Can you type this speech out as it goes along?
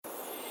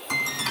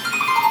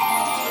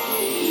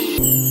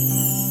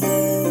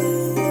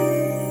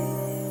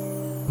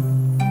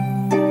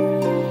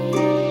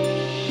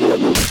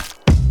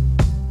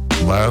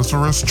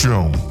Lazarus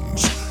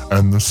Jones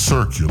and the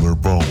Circular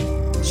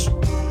Bones.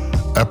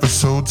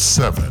 Episode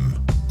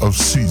 7 of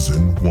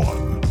Season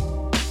 1.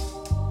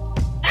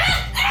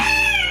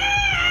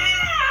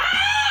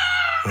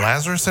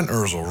 Lazarus and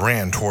Urzul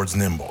ran towards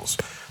Nimbles,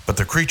 but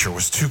the creature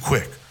was too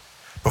quick.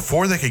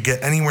 Before they could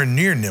get anywhere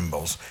near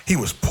Nimbles, he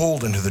was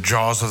pulled into the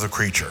jaws of the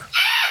creature.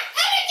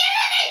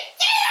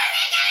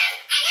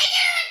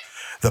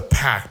 The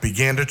pack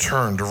began to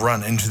turn to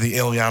run into the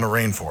Ileana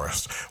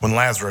rainforest when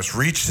Lazarus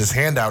reached his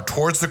hand out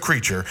towards the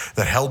creature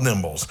that held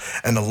Nimbles,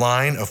 and a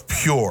line of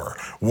pure,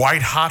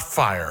 white-hot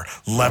fire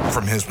leapt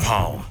from his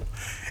palm.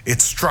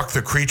 It struck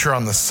the creature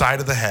on the side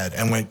of the head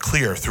and went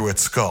clear through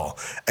its skull,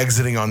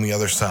 exiting on the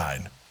other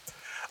side.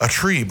 A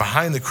tree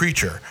behind the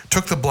creature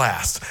took the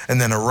blast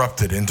and then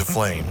erupted into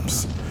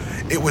flames.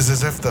 It was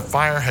as if the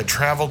fire had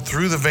traveled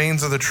through the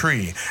veins of the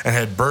tree and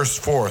had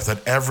burst forth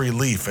at every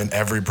leaf and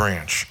every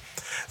branch.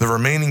 The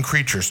remaining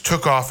creatures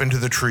took off into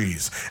the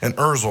trees, and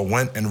Urzul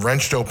went and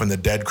wrenched open the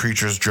dead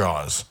creature's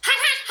jaws.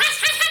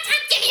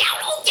 Get me out!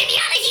 Oh, get me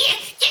out of here!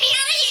 Get me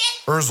out of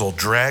here! Urzul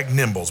dragged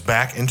Nimbles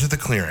back into the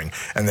clearing,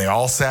 and they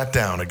all sat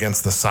down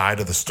against the side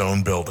of the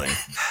stone building.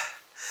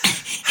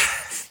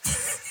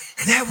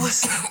 That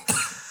was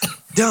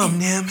dumb,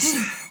 Nims.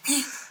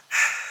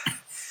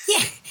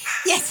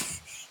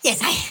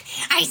 Yes,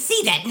 I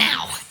see that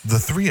now. The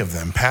three of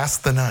them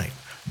passed the night,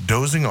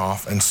 dozing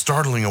off and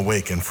startling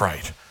awake in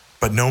fright,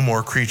 but no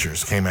more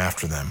creatures came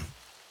after them.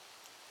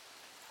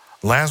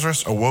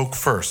 Lazarus awoke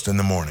first in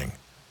the morning.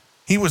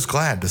 He was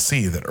glad to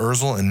see that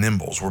Urzul and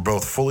Nimbles were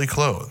both fully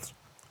clothed.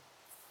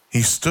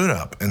 He stood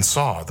up and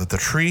saw that the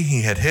tree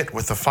he had hit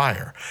with the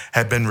fire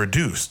had been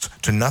reduced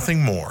to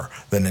nothing more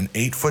than an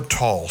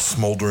 8-foot-tall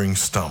smoldering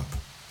stump.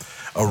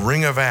 A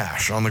ring of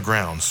ash on the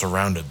ground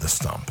surrounded the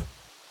stump.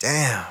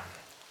 Damn.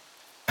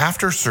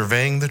 After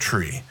surveying the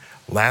tree,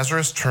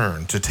 Lazarus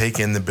turned to take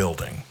in the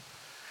building.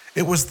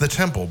 It was the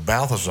temple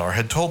Balthazar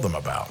had told them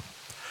about.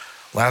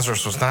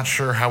 Lazarus was not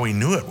sure how he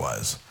knew it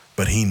was,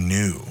 but he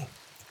knew.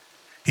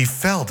 He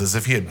felt as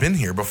if he had been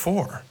here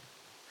before.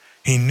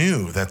 He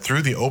knew that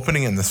through the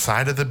opening in the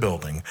side of the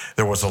building,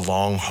 there was a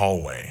long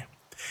hallway.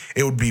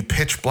 It would be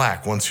pitch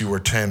black once you were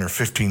 10 or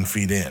 15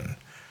 feet in.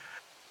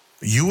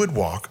 You would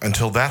walk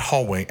until that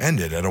hallway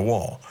ended at a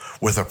wall,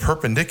 with a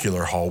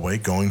perpendicular hallway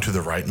going to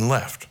the right and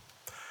left.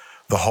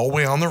 The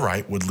hallway on the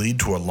right would lead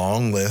to a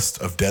long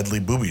list of deadly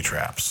booby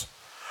traps.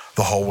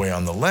 The hallway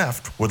on the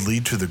left would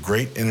lead to the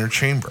great inner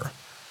chamber,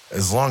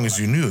 as long as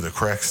you knew the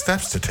correct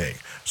steps to take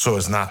so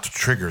as not to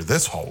trigger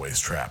this hallway's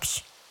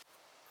traps.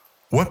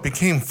 What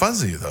became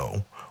fuzzy,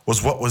 though,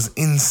 was what was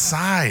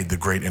inside the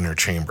great inner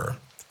chamber.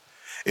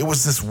 It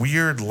was this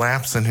weird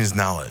lapse in his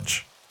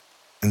knowledge.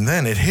 And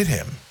then it hit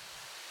him.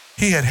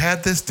 He had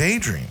had this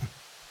daydream.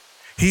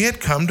 He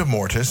had come to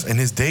Mortis in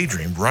his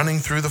daydream running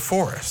through the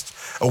forest,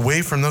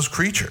 away from those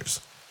creatures.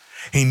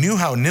 He knew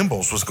how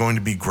Nimbles was going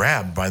to be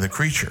grabbed by the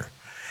creature.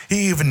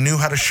 He even knew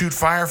how to shoot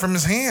fire from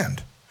his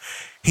hand.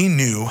 He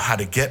knew how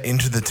to get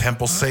into the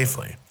temple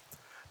safely.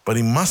 But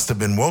he must have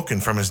been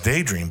woken from his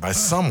daydream by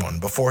someone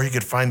before he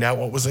could find out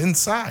what was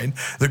inside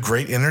the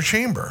great inner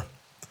chamber.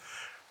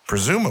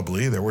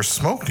 Presumably, there were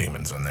smoke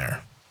demons in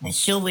there. I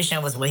sure wish I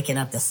was waking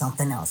up to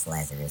something else,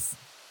 Lazarus.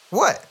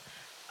 What?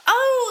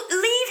 Oh,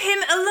 leave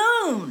him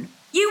alone.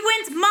 You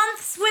went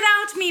months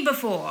without me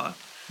before.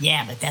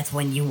 Yeah, but that's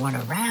when you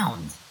weren't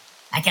around.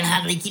 I can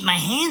hardly keep my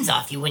hands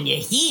off you when you're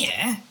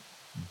here.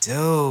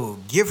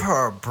 Dude, give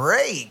her a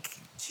break.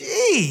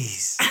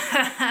 Jeez.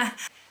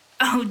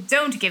 Oh,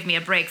 don't give me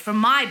a break for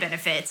my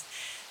benefit.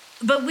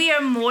 But we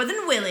are more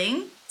than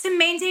willing to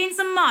maintain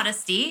some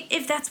modesty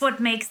if that's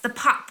what makes the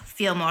pup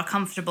feel more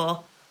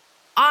comfortable.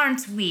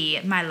 Aren't we,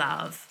 my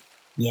love?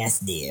 Yes,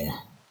 dear.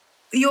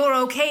 You're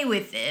okay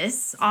with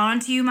this,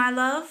 aren't you, my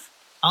love?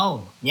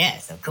 Oh,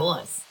 yes, of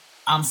course.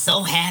 I'm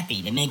so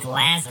happy to make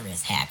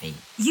Lazarus happy.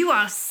 You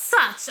are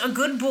such a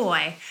good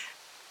boy.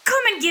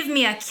 Come and give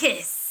me a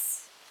kiss.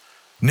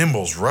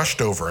 Nimbles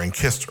rushed over and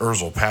kissed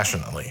Urzul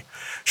passionately.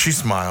 She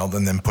smiled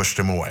and then pushed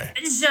him away.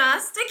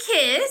 Just a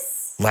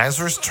kiss?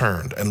 Lazarus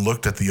turned and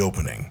looked at the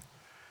opening.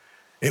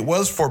 It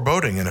was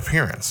foreboding in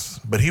appearance,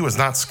 but he was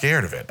not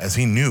scared of it as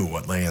he knew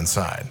what lay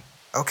inside.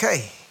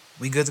 Okay,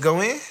 we good to go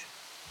in?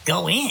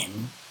 Go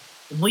in?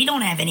 We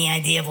don't have any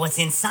idea of what's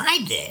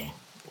inside there.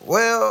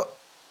 Well,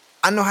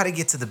 I know how to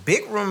get to the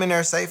big room in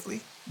there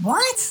safely.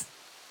 What?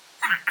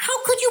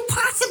 How could you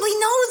possibly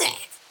know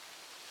that?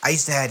 I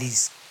used to have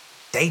these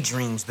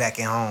daydreams back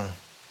at home.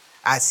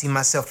 I'd see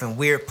myself in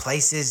weird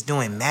places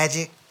doing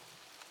magic.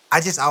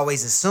 I just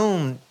always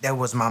assumed that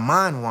was my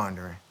mind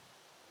wandering.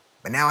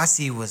 But now I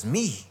see it was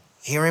me,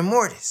 here in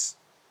Mortis.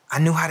 I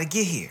knew how to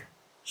get here.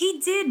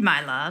 He did,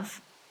 my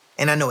love.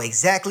 And I know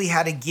exactly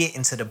how to get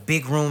into the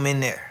big room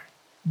in there.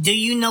 Do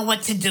you know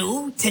what to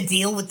do to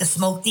deal with the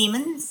smoke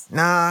demons?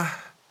 Nah,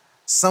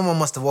 someone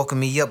must have woken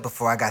me up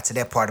before I got to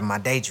that part of my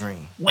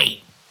daydream.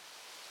 Wait,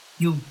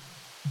 you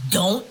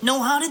don't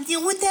know how to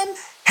deal with them?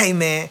 Hey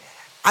man,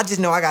 I just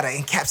know I gotta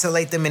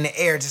encapsulate them in the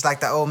air just like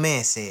the old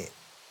man said.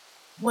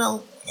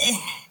 Well,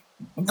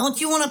 Don't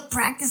you want to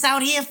practice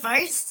out here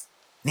first?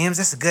 Nims,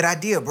 that's a good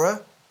idea,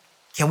 bruh.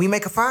 Can we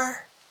make a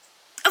fire?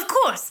 Of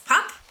course,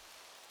 Pop.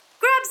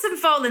 Grab some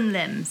fallen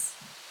limbs.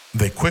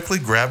 They quickly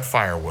grabbed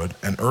firewood,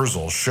 and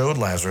Urzul showed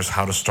Lazarus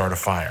how to start a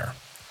fire.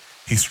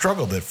 He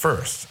struggled at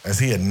first, as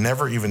he had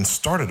never even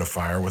started a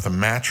fire with a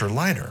match or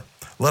lighter,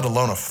 let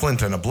alone a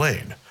flint and a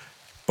blade.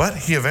 But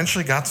he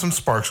eventually got some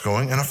sparks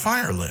going and a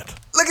fire lit.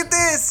 Look at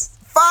this!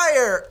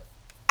 Fire!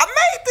 I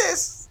made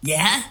this!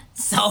 Yeah?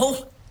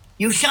 So?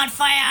 You shot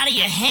fire out of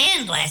your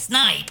hand last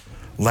night.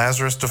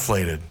 Lazarus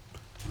deflated.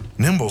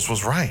 Nimbles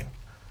was right.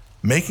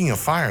 Making a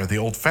fire the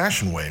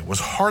old-fashioned way was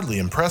hardly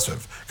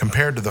impressive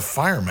compared to the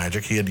fire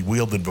magic he had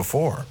wielded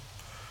before.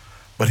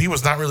 But he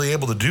was not really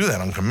able to do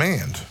that on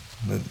command,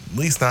 at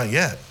least not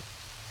yet.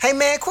 Hey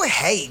man, quit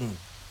hating.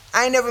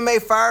 I ain't never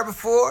made fire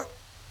before.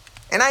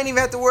 And I ain't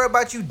even have to worry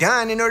about you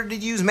dying in order to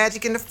use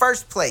magic in the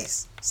first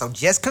place. So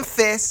just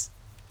confess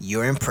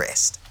you're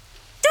impressed.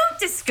 Don't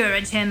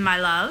discourage him, my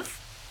love.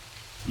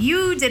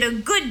 You did a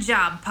good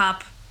job,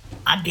 Pop.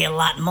 I'd be a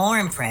lot more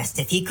impressed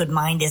if he could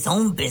mind his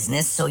own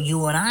business so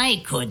you and I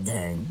could,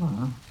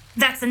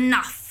 That's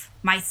enough,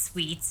 my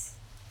sweet.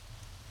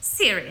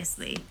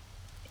 Seriously,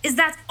 is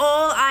that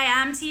all I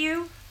am to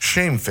you?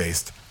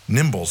 Shamefaced,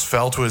 Nimbles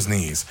fell to his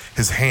knees,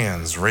 his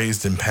hands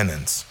raised in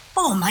penance.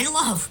 Oh, my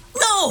love,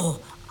 no!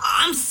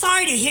 I'm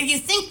sorry to hear you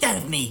think that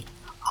of me.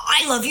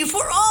 I love you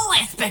for all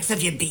aspects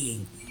of your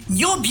being.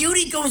 Your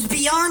beauty goes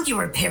beyond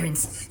your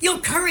appearance. Your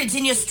courage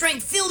and your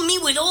strength fill me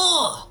with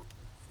awe.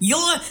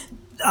 Your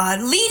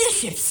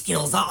leadership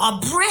skills are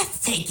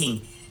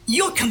breathtaking.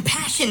 Your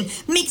compassion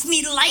makes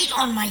me light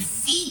on my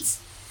feet.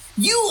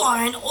 You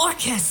are an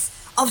orchestra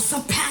of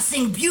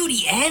surpassing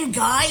beauty and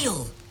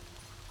guile.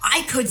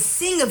 I could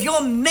sing of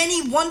your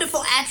many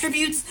wonderful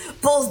attributes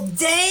both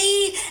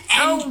day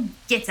and... Oh,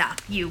 get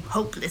up, you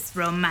hopeless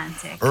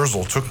romantic.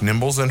 Urzul took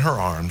Nimbles in her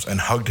arms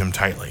and hugged him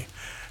tightly.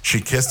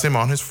 She kissed him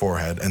on his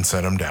forehead and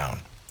set him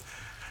down.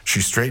 She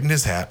straightened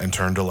his hat and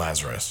turned to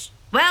Lazarus.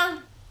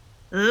 Well,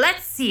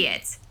 let's see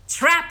it.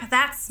 Trap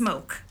that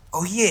smoke.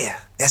 Oh yeah,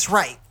 that's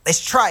right.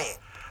 Let's try it.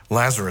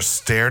 Lazarus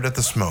stared at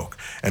the smoke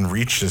and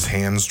reached his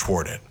hands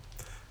toward it.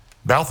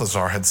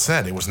 Balthazar had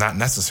said it was not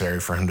necessary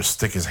for him to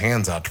stick his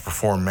hands out to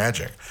perform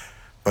magic,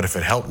 but if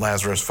it helped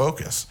Lazarus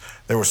focus,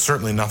 there was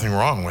certainly nothing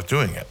wrong with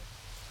doing it.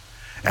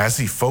 As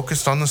he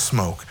focused on the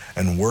smoke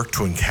and worked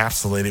to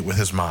encapsulate it with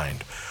his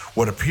mind,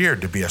 what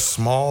appeared to be a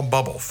small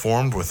bubble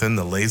formed within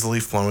the lazily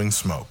flowing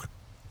smoke.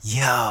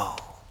 Yo.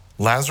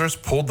 Lazarus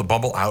pulled the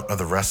bubble out of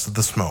the rest of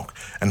the smoke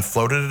and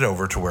floated it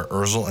over to where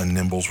Urzul and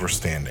Nimbles were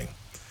standing.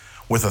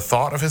 With a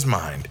thought of his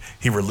mind,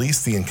 he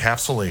released the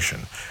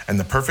encapsulation, and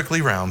the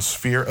perfectly round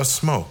sphere of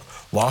smoke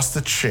lost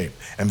its shape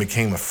and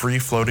became a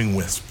free-floating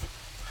wisp.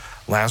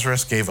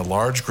 Lazarus gave a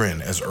large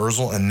grin as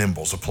Urzul and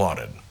Nimbles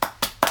applauded.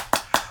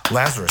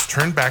 Lazarus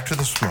turned back to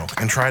the smoke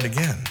and tried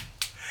again.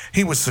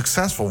 He was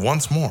successful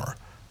once more,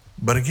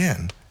 but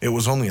again, it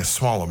was only a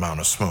small amount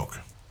of smoke.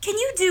 Can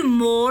you do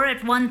more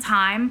at one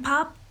time,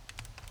 Pop?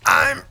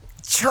 I'm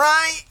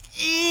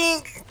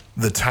trying.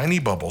 The tiny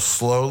bubble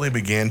slowly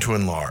began to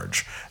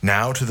enlarge,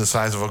 now to the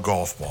size of a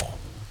golf ball.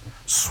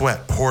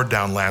 Sweat poured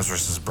down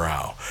Lazarus's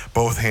brow,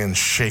 both hands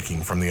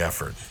shaking from the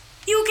effort.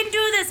 You can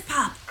do this,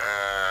 Pop.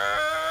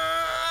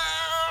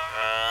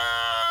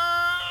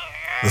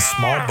 The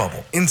small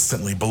bubble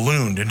instantly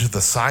ballooned into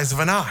the size of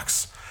an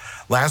ox.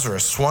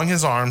 Lazarus swung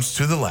his arms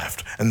to the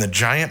left, and the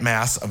giant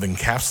mass of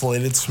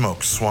encapsulated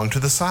smoke swung to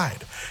the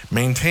side,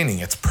 maintaining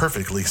its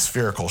perfectly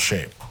spherical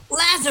shape.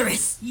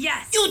 Lazarus!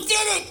 Yes. You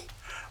did it!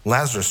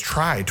 Lazarus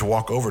tried to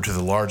walk over to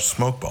the large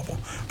smoke bubble,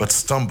 but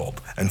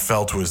stumbled and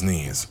fell to his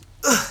knees.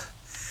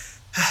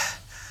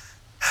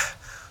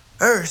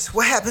 Urs,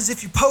 what happens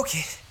if you poke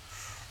it?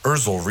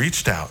 Urzul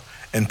reached out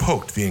and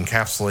poked the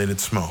encapsulated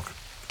smoke.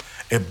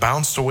 It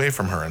bounced away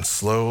from her and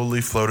slowly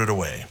floated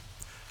away.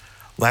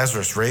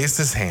 Lazarus raised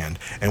his hand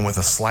and with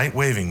a slight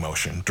waving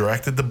motion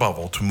directed the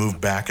bubble to move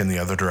back in the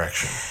other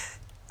direction.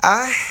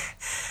 I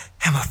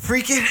am a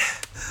freaking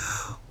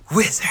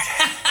wizard.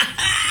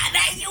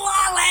 There you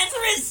are,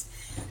 Lazarus!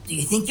 Do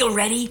you think you're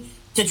ready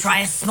to try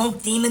a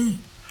smoke demon?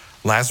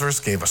 Lazarus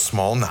gave a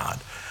small nod,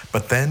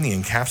 but then the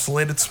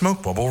encapsulated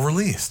smoke bubble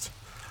released.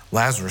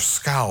 Lazarus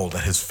scowled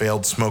at his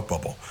failed smoke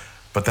bubble,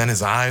 but then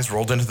his eyes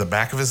rolled into the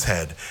back of his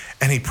head,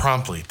 and he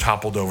promptly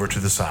toppled over to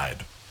the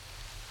side.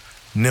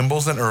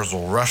 Nimbles and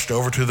Urzul rushed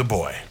over to the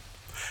boy.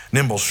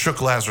 Nimbles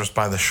shook Lazarus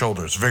by the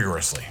shoulders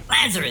vigorously.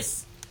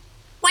 Lazarus,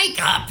 wake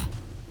up!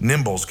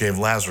 Nimbles gave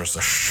Lazarus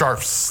a sharp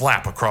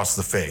slap across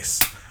the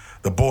face.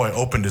 The boy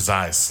opened his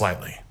eyes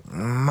slightly.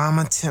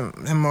 Mama, 10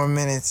 more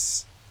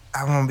minutes.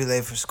 I won't be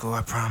late for school,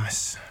 I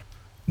promise.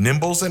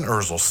 Nimbles and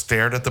Urzul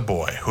stared at the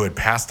boy, who had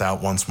passed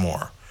out once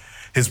more.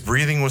 His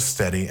breathing was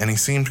steady, and he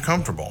seemed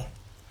comfortable.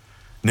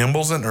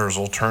 Nimbles and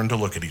Urzul turned to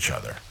look at each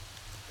other.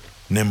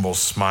 Nimbles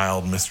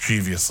smiled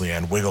mischievously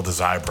and wiggled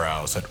his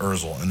eyebrows at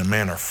Urzul in a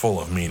manner full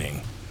of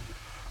meaning.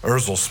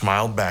 Urzul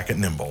smiled back at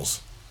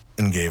Nimbles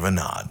and gave a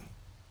nod.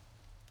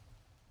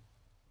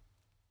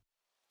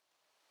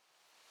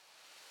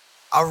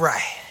 All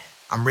right,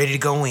 I'm ready to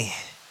go in.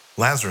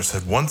 Lazarus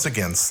had once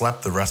again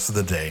slept the rest of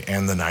the day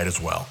and the night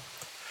as well.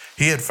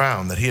 He had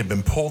found that he had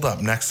been pulled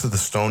up next to the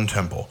stone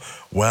temple,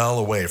 well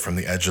away from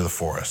the edge of the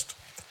forest.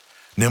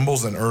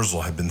 Nimbles and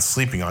Urzul had been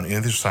sleeping on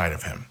either side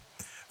of him.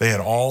 They had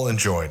all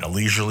enjoyed a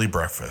leisurely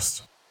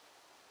breakfast.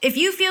 If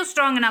you feel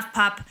strong enough,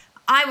 pup,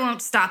 I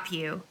won't stop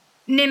you.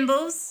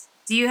 Nimbles,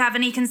 do you have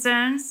any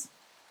concerns?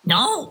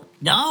 No.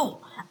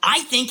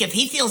 I think if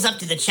he feels up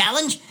to the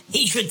challenge,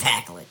 he should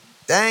tackle it.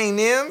 Dang,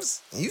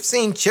 Nims, you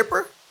seem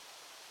chipper.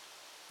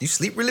 You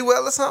sleep really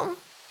well or something?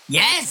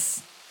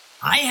 Yes,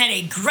 I had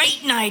a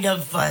great night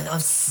of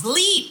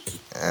sleep.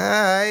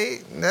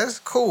 Alright, that's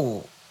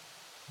cool.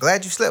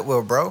 Glad you slept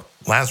well, bro.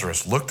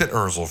 Lazarus looked at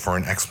Urzul for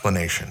an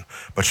explanation,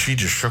 but she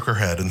just shook her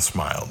head and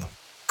smiled.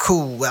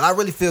 Cool, well, I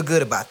really feel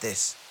good about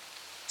this.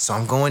 So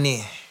I'm going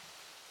in.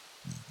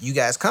 You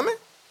guys coming?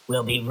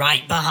 We'll be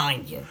right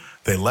behind you.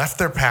 They left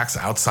their packs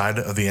outside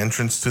of the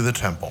entrance to the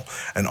temple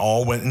and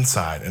all went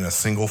inside in a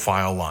single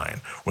file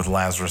line, with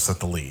Lazarus at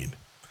the lead.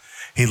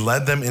 He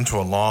led them into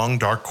a long,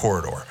 dark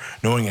corridor,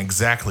 knowing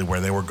exactly where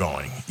they were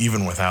going,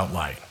 even without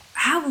light.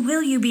 How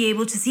will you be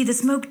able to see the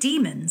smoke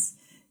demons?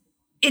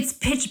 It's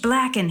pitch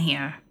black in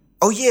here.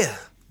 Oh yeah,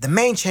 the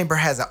main chamber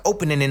has an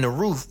opening in the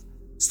roof,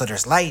 so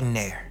there's light in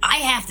there. I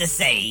have to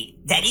say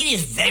that it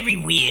is very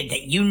weird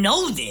that you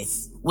know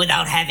this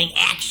without having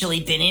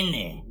actually been in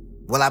there.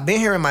 Well, I've been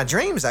here in my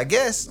dreams, I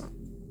guess.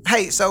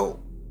 Hey,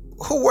 so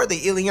who were the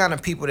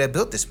Ileana people that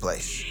built this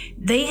place?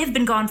 They have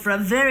been gone for a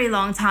very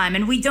long time,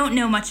 and we don't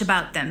know much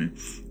about them.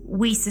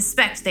 We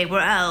suspect they were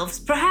elves,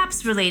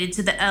 perhaps related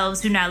to the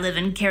elves who now live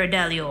in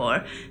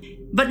Caradelior.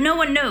 But no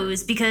one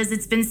knows because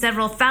it's been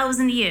several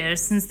thousand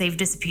years since they've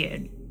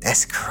disappeared.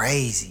 That's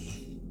crazy.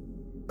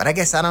 But I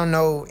guess I don't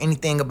know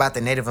anything about the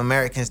Native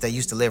Americans that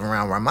used to live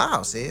around where my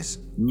house is.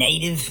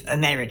 Native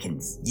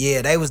Americans?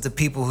 Yeah, they was the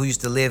people who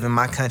used to live in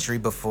my country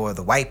before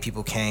the white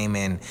people came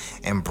and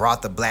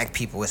brought the black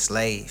people as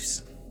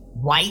slaves.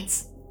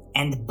 White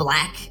and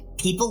black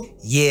people?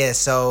 Yeah,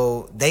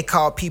 so they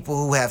call people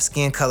who have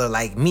skin color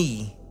like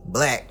me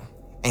black,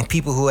 and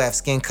people who have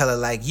skin color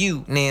like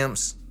you,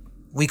 Nims,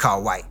 we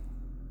call white.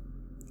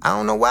 I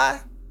don't know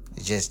why.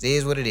 It just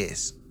is what it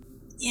is.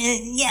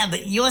 Yeah,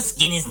 but your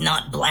skin is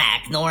not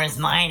black, nor is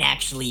mine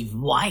actually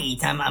white.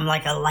 I'm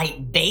like a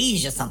light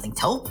beige or something.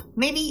 Taupe,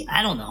 maybe?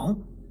 I don't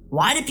know.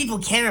 Why do people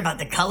care about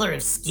the color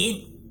of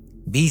skin?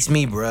 Beats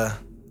me, bruh.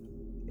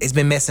 It's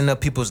been messing up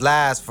people's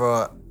lives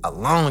for a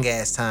long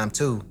ass time,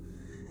 too.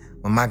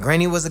 When my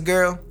granny was a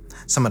girl,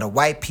 some of the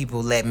white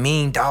people let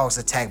mean dogs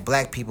attack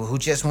black people who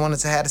just wanted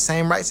to have the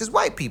same rights as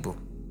white people.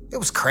 It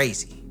was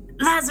crazy.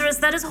 Lazarus,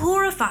 that is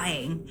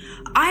horrifying.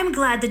 I'm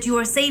glad that you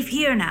are safe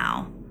here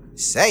now.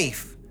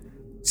 Safe?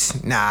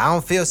 Nah, I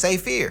don't feel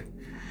safe here.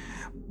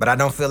 But I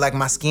don't feel like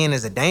my skin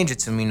is a danger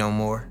to me no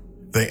more.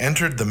 They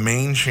entered the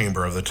main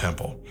chamber of the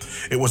temple.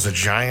 It was a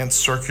giant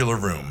circular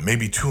room,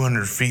 maybe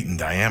 200 feet in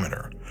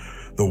diameter.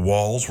 The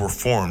walls were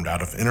formed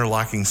out of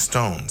interlocking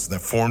stones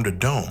that formed a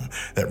dome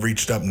that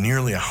reached up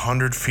nearly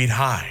 100 feet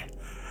high.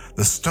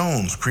 The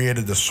stones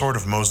created a sort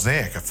of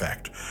mosaic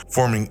effect,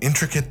 forming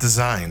intricate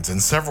designs in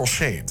several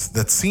shades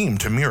that seemed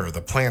to mirror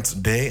the plant's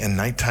day and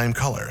nighttime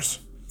colors.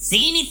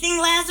 See anything,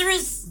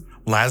 Lazarus?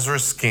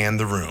 Lazarus scanned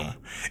the room.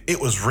 It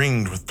was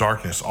ringed with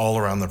darkness all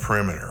around the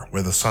perimeter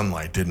where the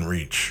sunlight didn't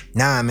reach.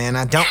 Nah, man,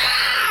 I don't...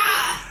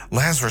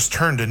 Lazarus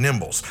turned to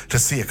Nimbles to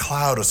see a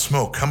cloud of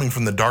smoke coming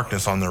from the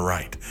darkness on their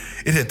right.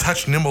 It had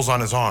touched Nimbles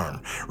on his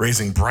arm,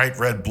 raising bright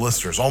red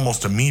blisters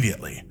almost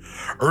immediately.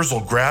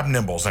 Urzul grabbed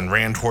Nimbles and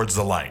ran towards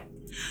the light.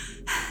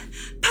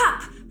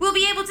 Pup, we'll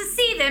be able to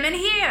see them in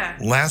here.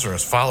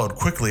 Lazarus followed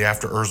quickly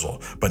after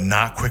Urzul, but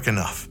not quick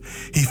enough.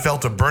 He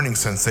felt a burning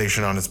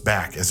sensation on his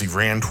back as he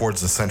ran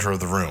towards the center of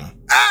the room.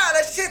 Ah,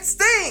 that shit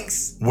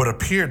stinks! What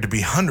appeared to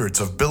be hundreds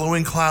of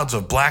billowing clouds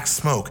of black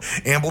smoke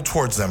ambled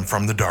towards them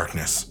from the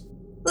darkness.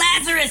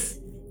 Lazarus,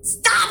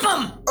 stop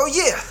him! Oh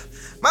yeah,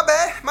 my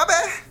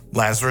bad.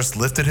 Lazarus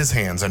lifted his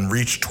hands and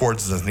reached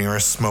towards the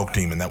nearest smoke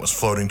demon that was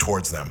floating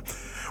towards them.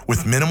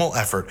 With minimal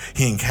effort,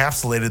 he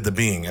encapsulated the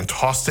being and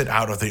tossed it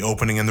out of the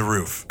opening in the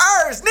roof.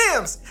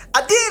 Nims,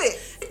 I did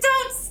it!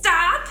 Don't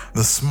stop!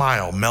 The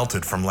smile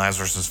melted from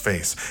Lazarus's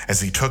face as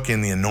he took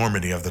in the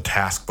enormity of the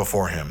task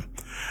before him.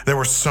 There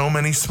were so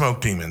many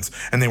smoke demons,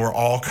 and they were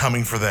all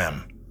coming for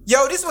them.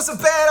 Yo, this was a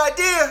bad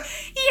idea!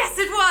 Yes,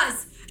 it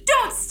was!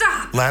 Don't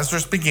stop!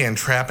 Lazarus began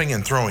trapping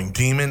and throwing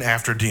demon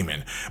after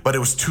demon, but it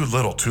was too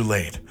little too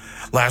late.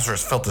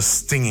 Lazarus felt a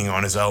stinging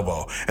on his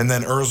elbow, and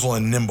then Urzul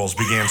and Nimbles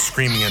began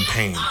screaming in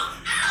pain.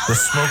 The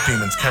smoke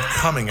demons kept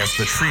coming as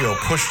the trio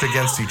pushed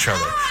against each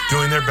other,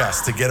 doing their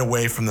best to get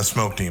away from the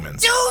smoke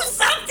demons. Do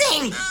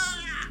something!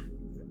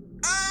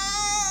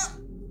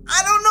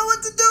 I don't know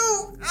what to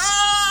do!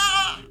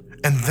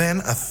 And then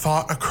a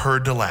thought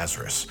occurred to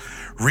Lazarus.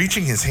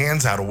 Reaching his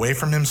hands out away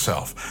from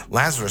himself,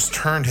 Lazarus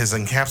turned his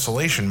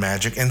encapsulation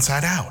magic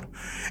inside out.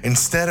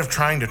 Instead of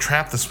trying to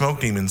trap the smoke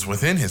demons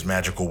within his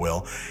magical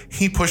will,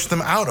 he pushed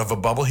them out of a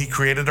bubble he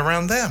created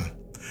around them.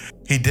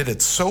 He did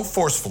it so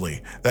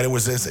forcefully that it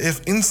was as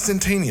if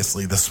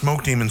instantaneously the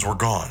smoke demons were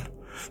gone.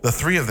 The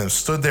three of them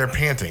stood there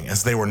panting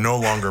as they were no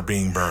longer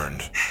being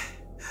burned.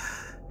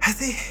 I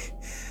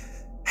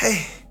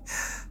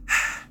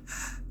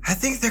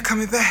think they're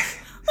coming back.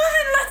 Well,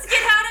 then let's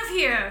get out of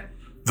here.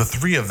 The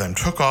three of them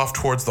took off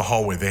towards the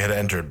hallway they had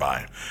entered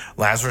by.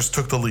 Lazarus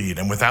took the lead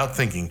and, without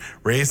thinking,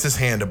 raised his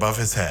hand above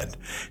his head.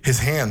 His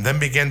hand then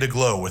began to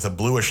glow with a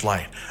bluish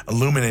light,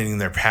 illuminating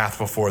their path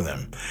before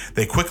them.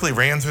 They quickly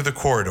ran through the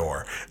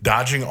corridor,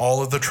 dodging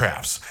all of the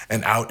traps,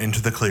 and out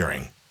into the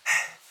clearing.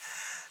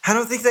 I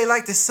don't think they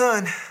like the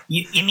sun.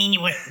 You mean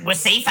we're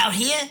safe out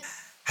here?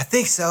 I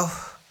think so.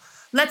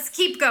 Let's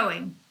keep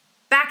going.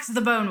 Back to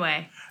the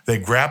Boneway. They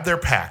grabbed their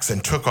packs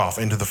and took off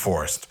into the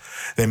forest.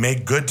 They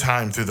made good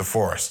time through the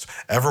forest,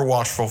 ever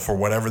watchful for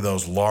whatever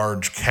those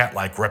large,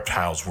 cat-like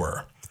reptiles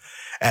were.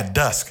 At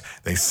dusk,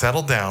 they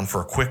settled down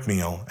for a quick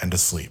meal and to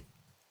sleep.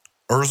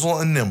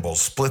 Urzul and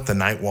Nimbles split the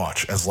night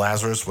watch as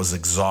Lazarus was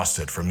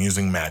exhausted from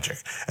using magic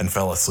and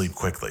fell asleep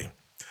quickly.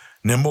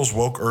 Nimbles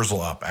woke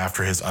Urzul up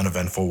after his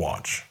uneventful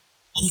watch.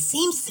 He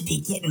seems to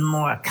be getting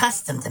more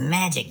accustomed to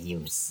magic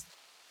use.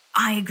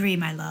 I agree,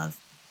 my love.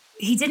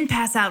 He didn't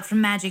pass out from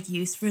magic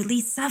use for at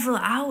least several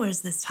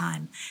hours this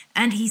time,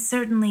 and he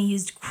certainly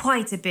used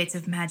quite a bit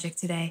of magic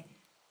today.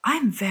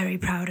 I'm very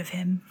proud of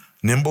him.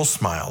 Nimbles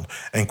smiled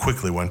and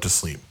quickly went to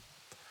sleep.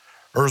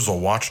 Urzul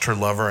watched her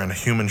lover and a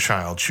human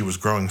child she was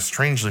growing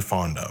strangely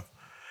fond of.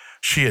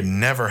 She had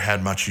never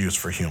had much use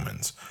for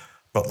humans,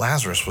 but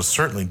Lazarus was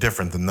certainly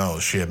different than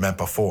those she had met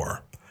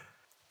before.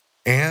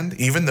 And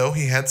even though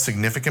he had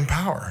significant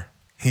power,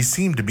 he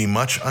seemed to be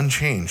much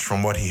unchanged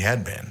from what he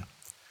had been.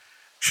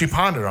 She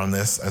pondered on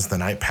this as the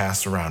night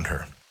passed around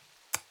her.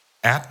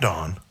 At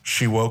dawn,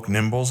 she woke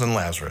Nimbles and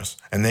Lazarus,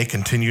 and they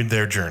continued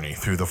their journey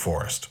through the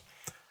forest.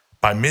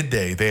 By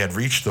midday, they had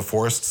reached the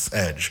forest's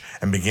edge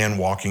and began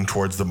walking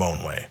towards the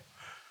Boneway.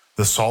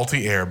 The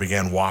salty air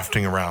began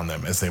wafting around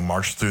them as they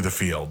marched through the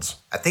fields.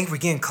 I think we're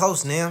getting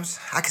close, Nims.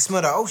 I can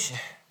smell the ocean.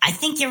 I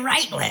think you're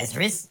right,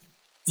 Lazarus.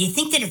 Do you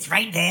think that it's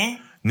right there?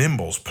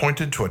 Nimbles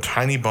pointed to a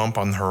tiny bump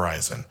on the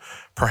horizon,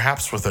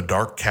 perhaps with a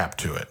dark cap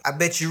to it. I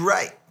bet you're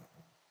right.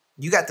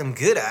 You got them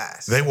good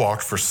eyes. They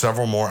walked for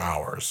several more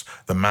hours,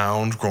 the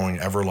mound growing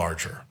ever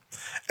larger.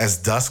 As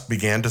dusk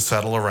began to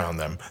settle around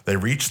them, they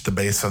reached the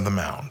base of the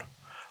mound.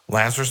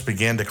 Lazarus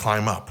began to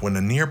climb up when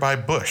a nearby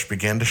bush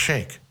began to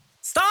shake.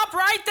 Stop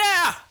right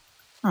there!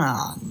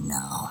 Oh,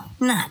 no.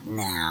 Not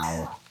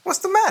now. What's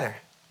the matter?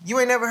 You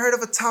ain't never heard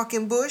of a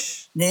talking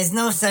bush? There's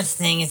no such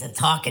thing as a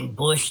talking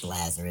bush,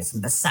 Lazarus.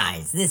 And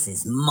besides, this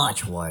is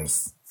much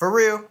worse. For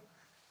real?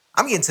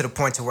 I'm getting to the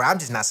point to where I'm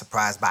just not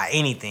surprised by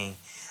anything.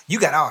 You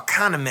got all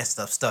kind of messed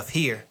up stuff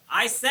here.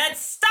 I said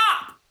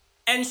stop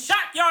and shut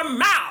your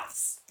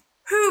mouths!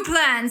 Who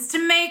plans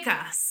to make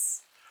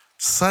us?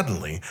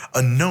 Suddenly,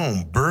 a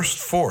gnome burst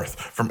forth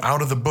from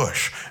out of the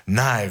bush,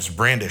 knives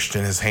brandished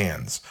in his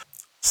hands.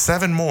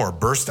 7 more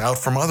burst out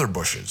from other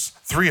bushes,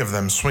 3 of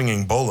them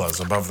swinging bolas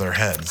above their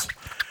heads.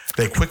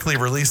 They quickly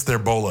released their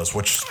bolas,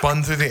 which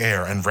spun through the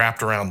air and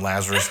wrapped around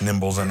Lazarus,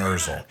 Nimbles, and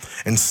Urzul,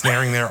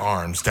 ensnaring their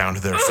arms down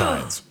to their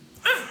sides.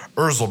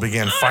 Urzul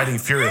began fighting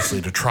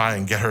furiously to try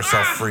and get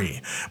herself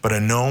free, but a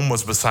gnome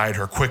was beside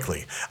her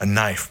quickly, a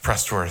knife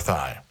pressed to her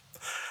thigh.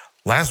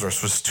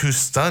 Lazarus was too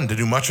stunned to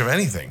do much of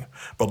anything,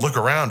 but look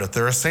around at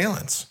their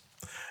assailants.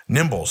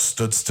 Nimbles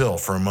stood still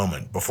for a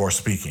moment before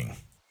speaking.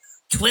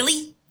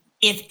 Twilly,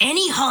 if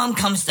any harm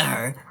comes to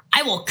her,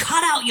 I will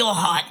cut out your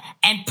heart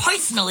and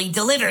personally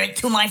deliver it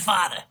to my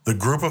father. The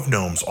group of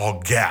gnomes all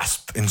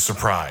gasped in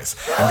surprise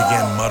and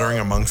began muttering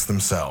amongst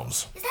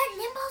themselves. Is that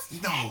Nimbles?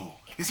 No,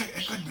 it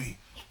could be.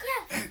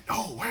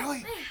 Oh,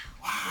 really?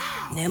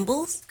 Wow.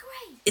 Nimbles?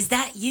 Is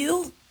that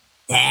you?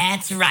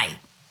 That's right.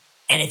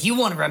 And if you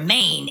want to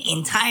remain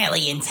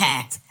entirely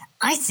intact,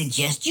 I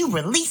suggest you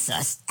release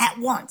us at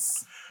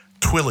once.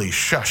 Twilly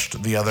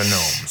shushed the other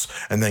gnomes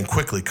and then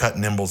quickly cut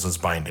Nimbles'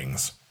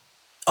 bindings.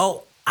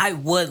 Oh, I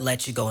would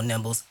let you go,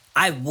 Nimbles.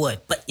 I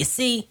would. But you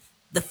see,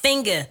 the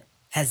finger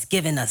has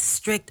given us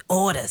strict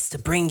orders to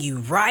bring you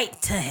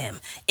right to him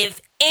if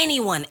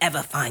anyone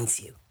ever finds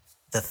you.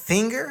 The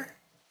finger?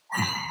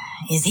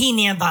 Is he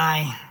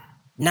nearby?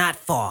 Not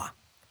far.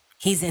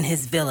 He's in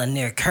his villa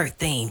near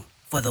Kurthine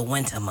for the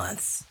winter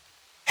months.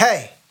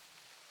 Hey,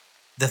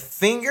 the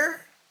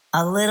finger?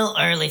 A little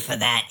early for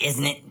that,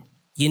 isn't it?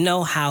 You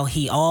know how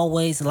he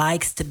always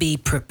likes to be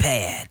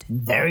prepared.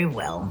 Very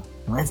well.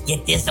 Let's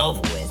get this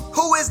over with.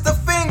 Who is the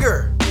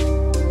finger?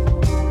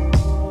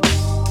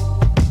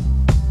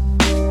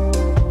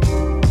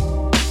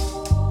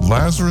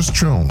 Lazarus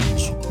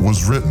Jones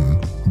was written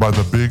by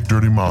the Big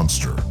Dirty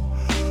Monster.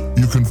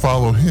 You can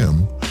follow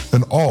him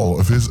and all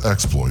of his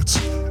exploits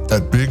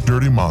at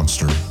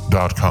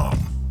BigDirtyMonster.com.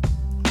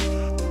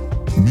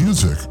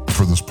 Music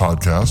for this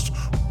podcast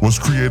was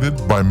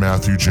created by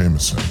Matthew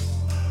Jameson.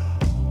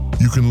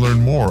 You can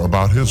learn more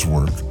about his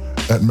work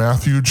at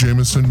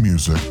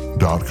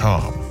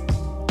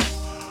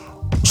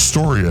MatthewJamesonMusic.com.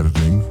 Story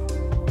editing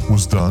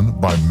was done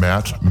by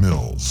Matt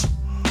Mills.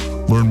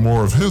 Learn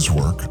more of his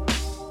work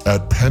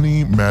at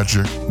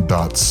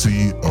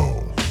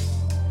pennymagic.co.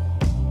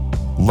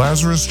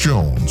 Lazarus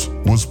Jones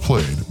was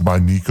played by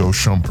Nico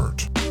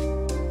Schumpert.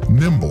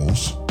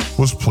 Nimbles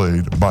was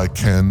played by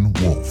Ken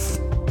Wolf.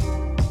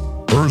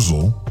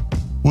 Urzul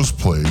was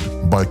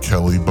played by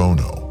Kelly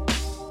Bono.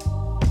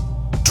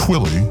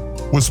 Twilly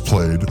was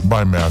played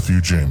by Matthew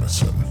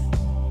Jameson.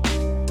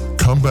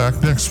 Come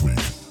back next week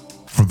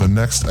for the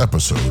next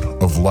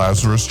episode of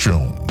Lazarus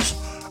Jones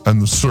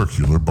and the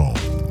Circular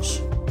Bone.